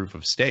terms of proof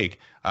of stake,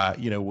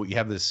 you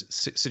have this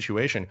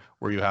situation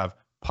where you have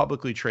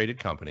publicly traded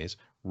companies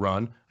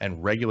run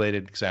and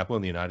regulated example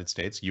in the United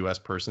States, U.S.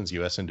 persons,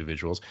 U.S.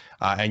 individuals,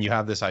 and you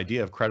have this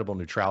idea of credible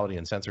neutrality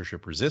and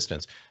censorship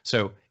resistance.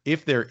 So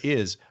if there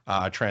is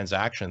a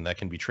transaction that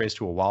can be traced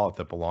to a wallet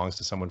that belongs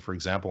to someone, for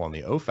example, on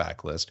the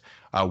OFAC list,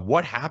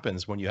 what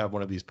happens when you have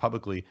one of these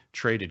publicly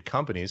traded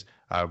companies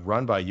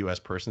run by U.S.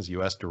 persons,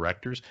 U.S.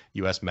 directors,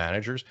 U.S.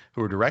 managers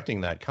who are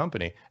directing that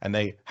company, and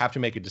they have to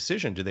make a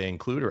decision, do they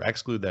include or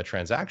exclude that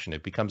transaction?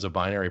 It becomes a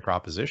binary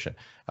proposition.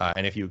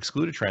 And if you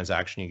exclude a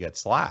transaction, you get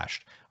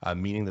slashed,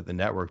 meaning that the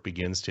network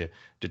begins to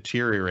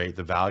deteriorate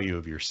the value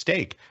of your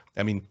stake.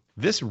 I mean,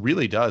 this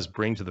really does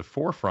bring to the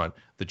forefront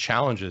the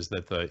challenges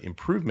that the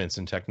improvements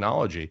in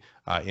technology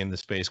in the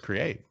space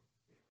create.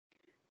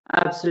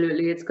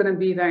 Absolutely. It's going to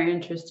be very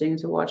interesting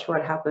to watch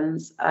what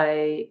happens.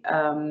 I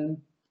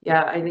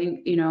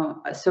think,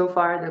 so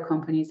far the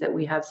companies that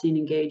we have seen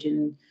engage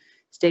in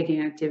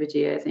staking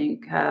activity, I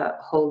think,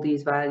 hold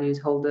these values,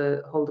 hold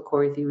the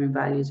core Ethereum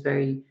values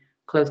very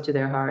close to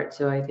their heart.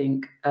 So I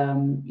think,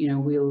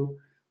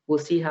 we'll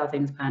see how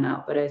things pan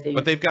out. But I think,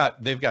 but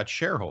they've got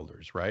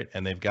shareholders, right?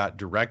 And they've got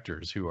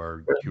directors who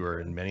are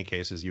in many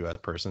cases U.S.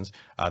 persons.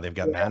 They've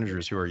got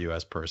managers who are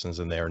U.S. persons,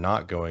 and they are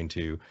not going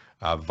to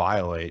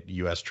violate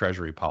U.S.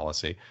 Treasury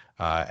policy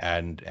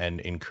and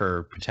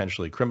incur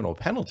potentially criminal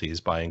penalties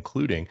by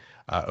including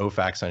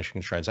OFAC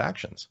sanctioned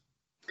transactions.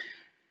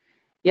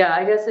 Yeah,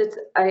 I guess it's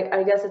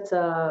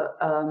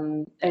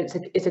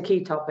a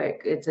key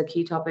topic. It's a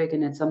key topic,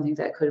 and it's something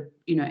that could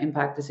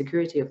impact the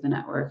security of the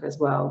network as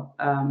well.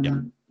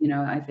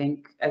 I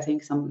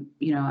think some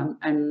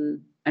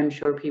I'm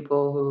sure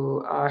people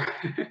who are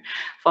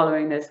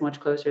following this much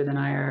closer than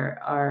I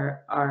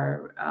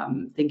are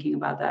thinking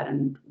about that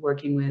and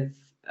working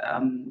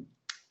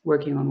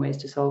on ways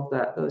to solve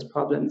those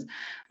problems.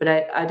 But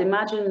I'd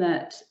imagine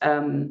that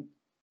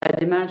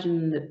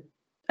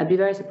I'd be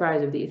very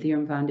surprised if the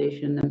Ethereum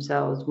Foundation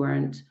themselves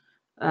weren't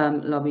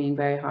lobbying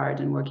very hard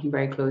and working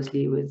very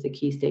closely with the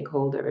key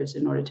stakeholders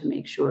in order to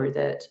make sure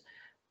that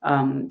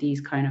these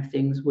kind of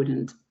things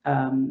wouldn't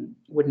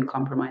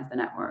compromise the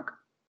network.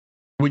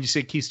 When you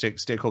say key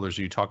stakeholders,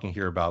 are you talking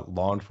here about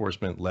law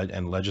enforcement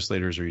and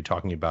legislators? Or are you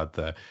talking about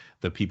the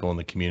people in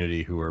the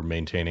community who are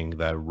maintaining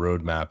that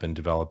roadmap and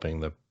developing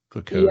the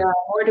code? Yeah,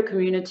 or the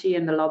community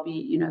and the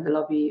lobby, the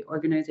lobby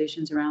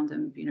organizations around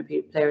them,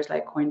 players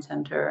like Coin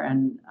Center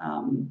and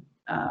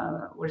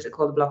what is it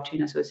called, the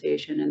Blockchain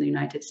Association in the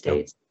United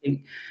States.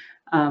 Yep.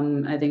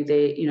 I think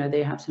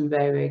they have some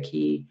very, very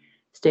key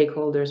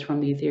stakeholders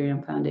from the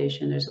Ethereum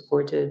Foundation. They're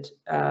supported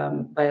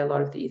by a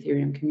lot of the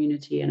Ethereum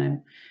community,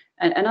 and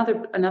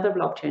other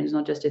blockchains,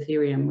 not just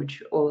Ethereum,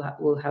 which all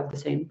will have the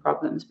same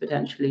problems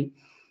potentially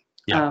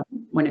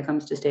when it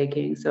comes to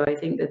staking. So I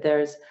think that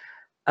there's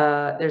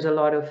a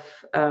lot of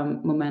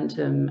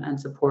momentum and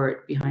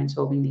support behind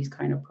solving these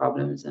kind of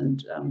problems,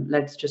 and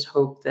let's just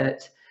hope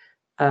that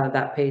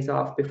that pays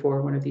off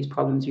before one of these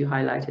problems you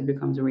highlighted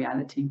becomes a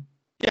reality.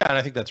 Yeah, and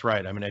I think that's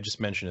right. I mean, I just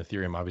mentioned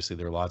Ethereum. Obviously,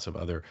 there are lots of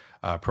other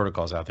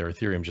protocols out there.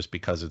 Ethereum, just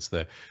because it's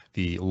the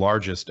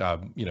largest,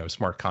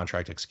 smart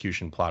contract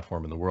execution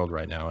platform in the world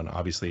right now, and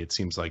obviously, it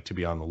seems like to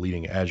be on the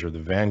leading edge or the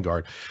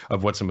vanguard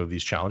of what some of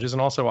these challenges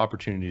and also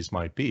opportunities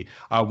might be.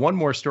 One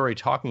more story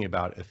talking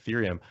about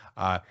Ethereum.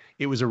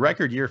 It was a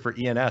record year for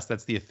ENS.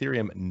 That's the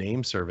Ethereum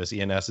Name Service.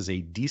 ENS is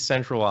a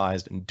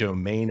decentralized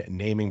domain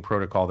naming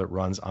protocol that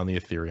runs on the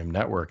Ethereum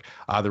network.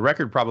 The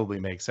record probably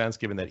makes sense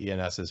given that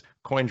ENS's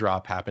coin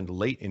drop happened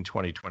late in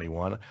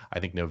 2021, I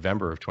think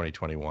November of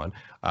 2021,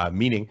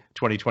 meaning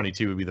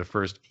 2022 would be the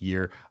first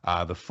year,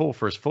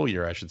 first full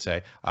year, I should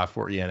say,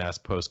 for ENS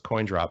post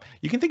coin drop.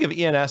 You can think of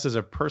ENS as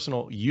a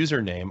personal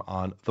username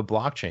on the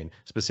blockchain,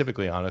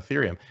 specifically on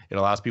Ethereum. It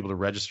allows people to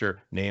register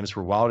names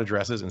for wallet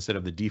addresses instead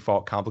of the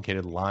default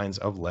complicated lines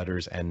of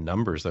letters and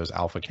numbers, those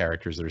alpha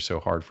characters that are so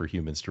hard for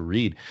humans to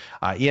read.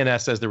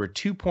 ENS says there were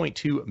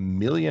 2.2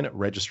 million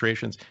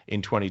registrations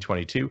in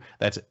 2022.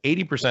 That's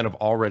 80% of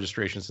all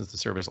registrations since the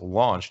service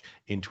launched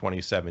in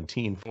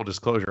 2017. Full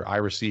disclosure, I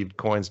received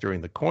coins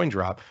during the coin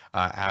drop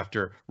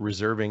after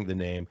reserving the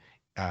name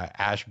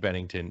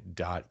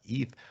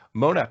ashbennington.eth.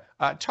 Mona,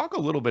 talk a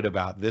little bit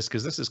about this,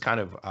 because this is kind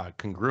of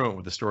congruent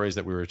with the stories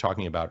that we were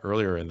talking about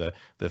earlier in the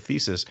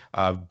thesis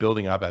of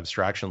building up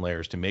abstraction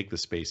layers to make the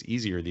space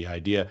easier. The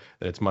idea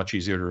that it's much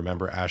easier to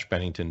remember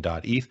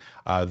ashbennington.eth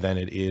than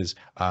it is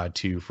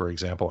to, for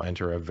example,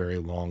 enter a very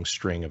long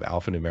string of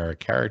alphanumeric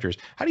characters.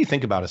 How do you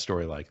think about a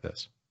story like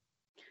this?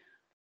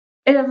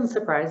 It doesn't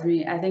surprise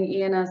me. I think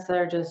ENS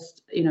are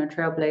just,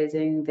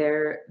 trailblazing.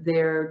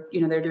 They're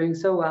doing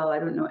so well. I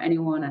don't know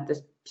anyone at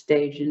this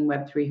stage in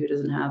Web3 who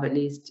doesn't have at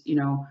least,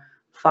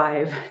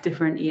 5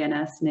 different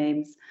ENS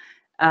names.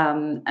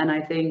 And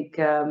I think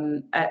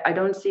I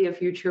don't see a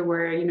future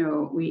where,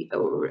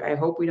 I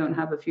hope we don't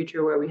have a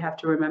future where we have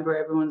to remember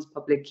everyone's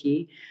public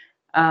key.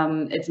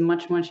 It's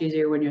much, much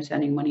easier when you're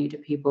sending money to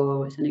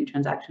people, sending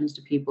transactions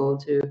to people,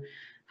 to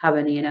have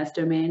an ENS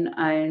domain.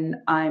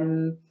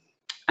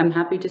 I'm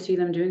happy to see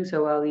them doing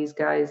so well. These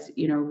guys,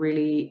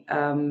 really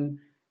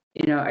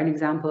an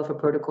example of a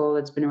protocol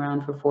that's been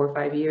around for 4 or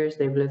 5 years.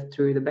 They've lived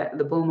through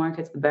the bull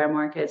markets, the bear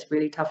markets,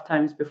 really tough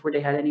times before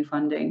they had any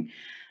funding.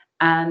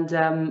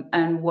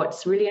 And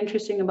what's really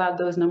interesting about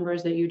those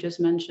numbers that you just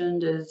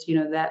mentioned is,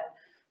 that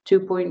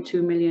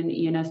 2.2 million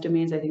ENS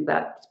domains, I think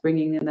that's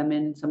bringing them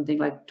in something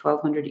like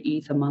 1,200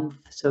 ETH a month.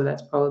 So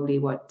that's probably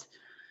what,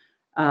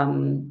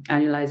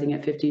 annualizing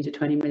at $15 to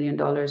 $20 million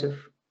of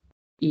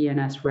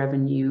ENS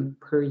revenue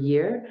per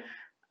year.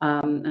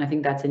 And I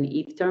think that's in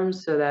ETH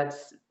terms. So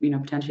that's,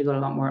 potentially got a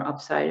lot more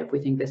upside if we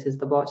think this is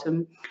the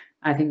bottom.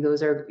 I think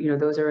those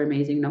are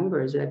amazing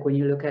numbers. Like when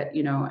you look at,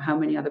 how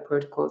many other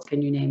protocols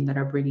can you name that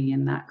are bringing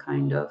in that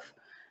kind of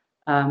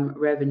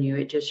revenue?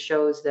 It just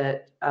shows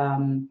that,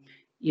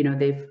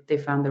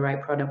 they've found the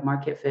right product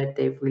market fit.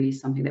 They've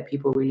released something that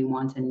people really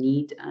want and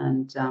need.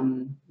 And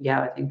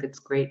I think that's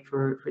great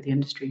for the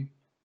industry.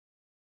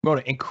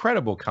 Mona,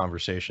 incredible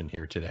conversation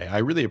here today. I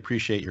really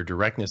appreciate your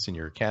directness and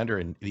your candor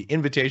and the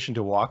invitation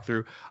to walk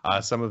through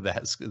some of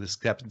the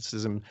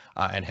skepticism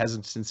and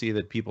hesitancy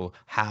that people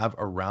have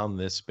around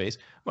this space.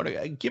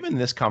 Mona, given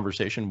this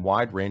conversation,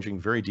 wide-ranging,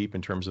 very deep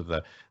in terms of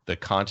the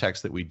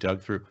context that we dug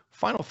through,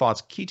 final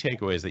thoughts, key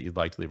takeaways that you'd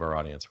like to leave our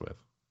audience with?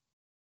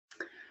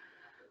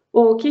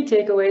 Well, key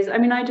takeaways. I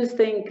mean, I just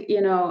think,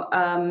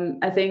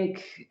 I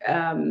think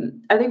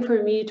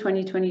for me,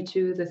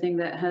 2022, the thing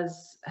that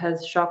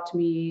has shocked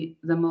me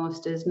the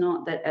most is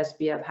not that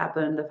SBF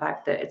happened, the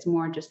fact that it's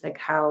more just like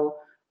how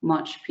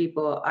much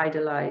people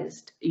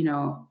idolized,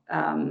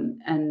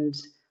 and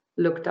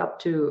looked up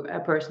to a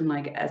person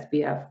like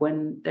SBF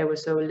when there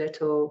was so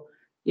little,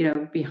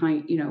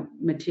 behind,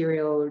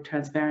 material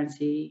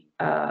transparency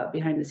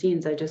behind the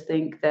scenes. I just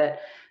think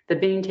that the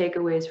main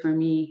takeaways for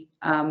me,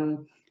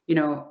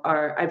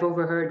 I've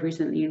overheard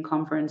recently in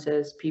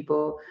conferences,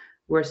 people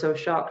were so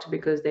shocked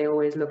because they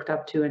always looked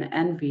up to and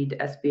envied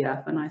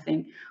SBF. And I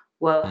think,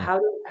 well,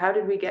 how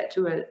did we get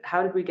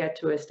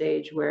to a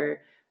stage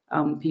where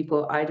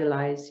people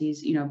idolize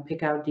these,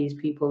 pick out these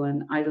people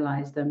and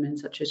idolize them in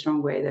such a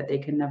strong way that they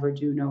can never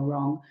do no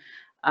wrong?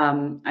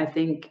 I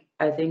think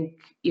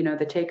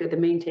the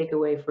main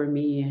takeaway for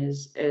me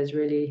is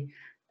really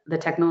the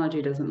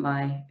technology doesn't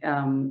lie,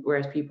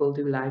 whereas people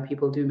do lie,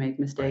 people do make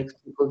mistakes,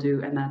 people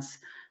do, and that's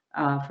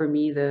for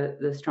me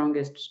the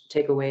strongest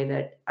takeaway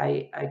that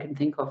I can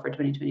think of for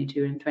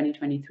 2022 and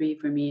 2023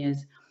 for me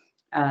is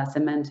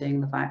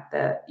cementing the fact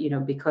that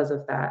because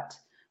of that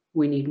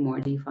we need more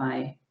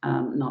DeFi,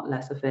 not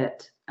less of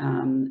it,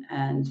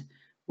 and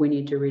we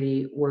need to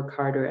really work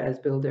harder as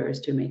builders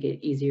to make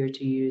it easier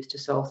to use to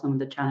solve some of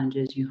the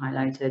challenges you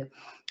highlighted.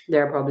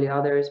 There are probably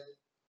others,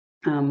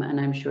 and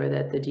I'm sure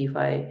that the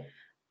DeFi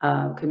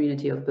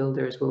community of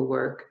builders will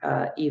work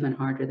even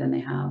harder than they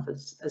have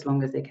as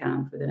long as they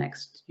can for the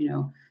next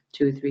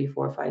 2, 3,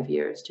 4, 5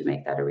 years to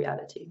make that a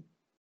reality.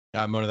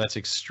 Mona, that's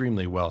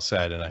extremely well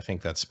said, and I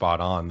think that's spot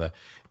on.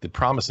 The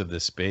promise of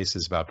this space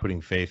is about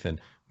putting faith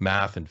in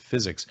math and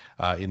physics,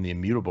 in the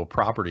immutable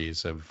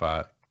properties of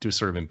to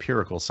sort of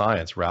empirical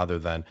science rather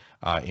than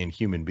in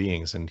human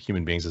beings. And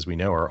human beings, as we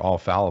know, are all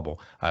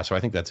fallible. So I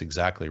think that's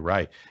exactly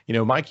right.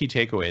 My key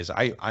takeaway is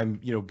I'm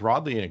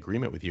broadly in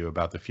agreement with you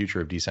about the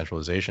future of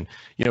decentralization.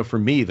 For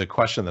me, the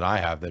question that I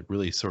have that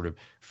really sort of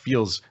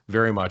feels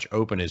very much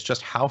open is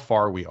just how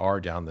far we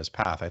are down this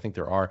path. I think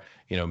there are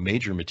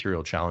major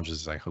material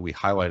challenges. We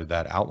highlighted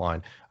that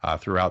outline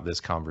throughout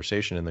this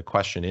conversation. And the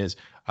question is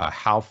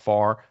how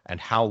far and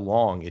how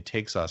long it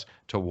takes us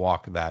to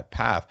walk that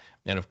path.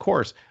 And of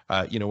course,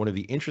 one of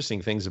the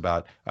interesting things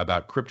about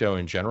crypto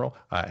in general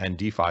and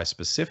DeFi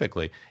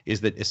specifically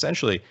is that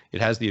essentially it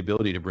has the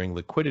ability to bring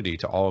liquidity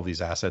to all of these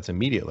assets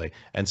immediately.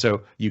 And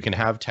so you can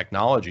have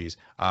technologies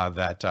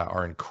that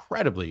are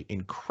incredibly,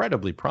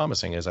 incredibly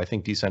promising, as I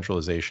think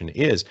decentralization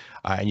is,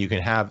 and you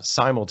can have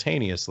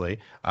simultaneously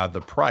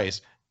the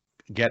price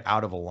get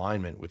out of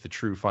alignment with the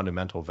true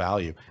fundamental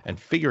value, and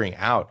figuring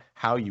out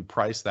how you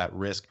price that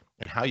risk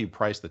and how you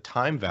price the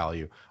time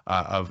value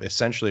of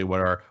essentially what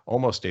are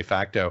almost de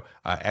facto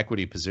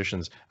equity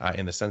positions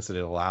in the sense that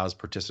it allows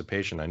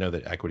participation. I know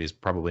that equity is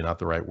probably not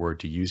the right word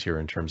to use here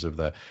in terms of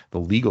the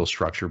legal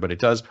structure, but it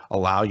does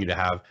allow you to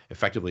have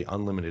effectively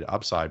unlimited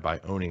upside by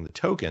owning the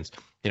tokens.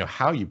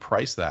 How you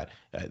price that,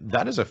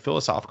 that is a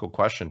philosophical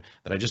question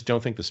that I just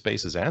don't think the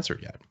space has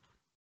answered yet.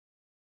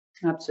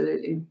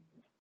 Absolutely.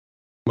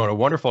 Mona,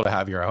 wonderful to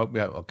have you. I hope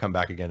I'll come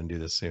back again and do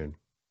this soon.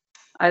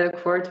 I look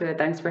forward to it.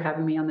 Thanks for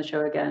having me on the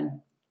show again.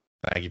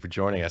 Thank you for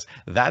joining us.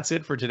 That's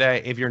it for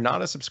today. If you're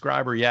not a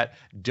subscriber yet,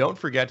 don't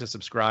forget to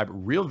subscribe.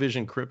 Real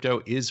Vision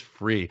Crypto is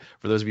free.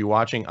 For those of you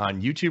watching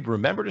on YouTube,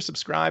 remember to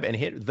subscribe and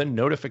hit the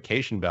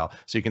notification bell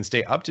so you can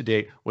stay up to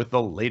date with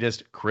the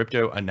latest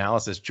crypto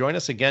analysis. Join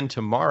us again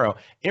tomorrow.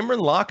 Imran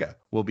Lakha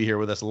will be here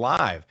with us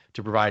live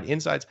to provide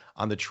insights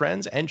on the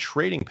trends and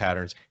trading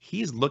patterns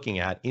he's looking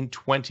at in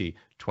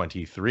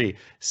 2023.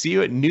 See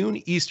you at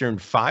noon Eastern,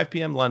 5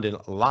 p.m. London,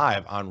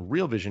 live on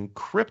Real Vision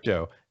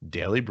Crypto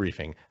Daily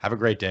Briefing. Have a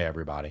great day,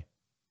 everybody.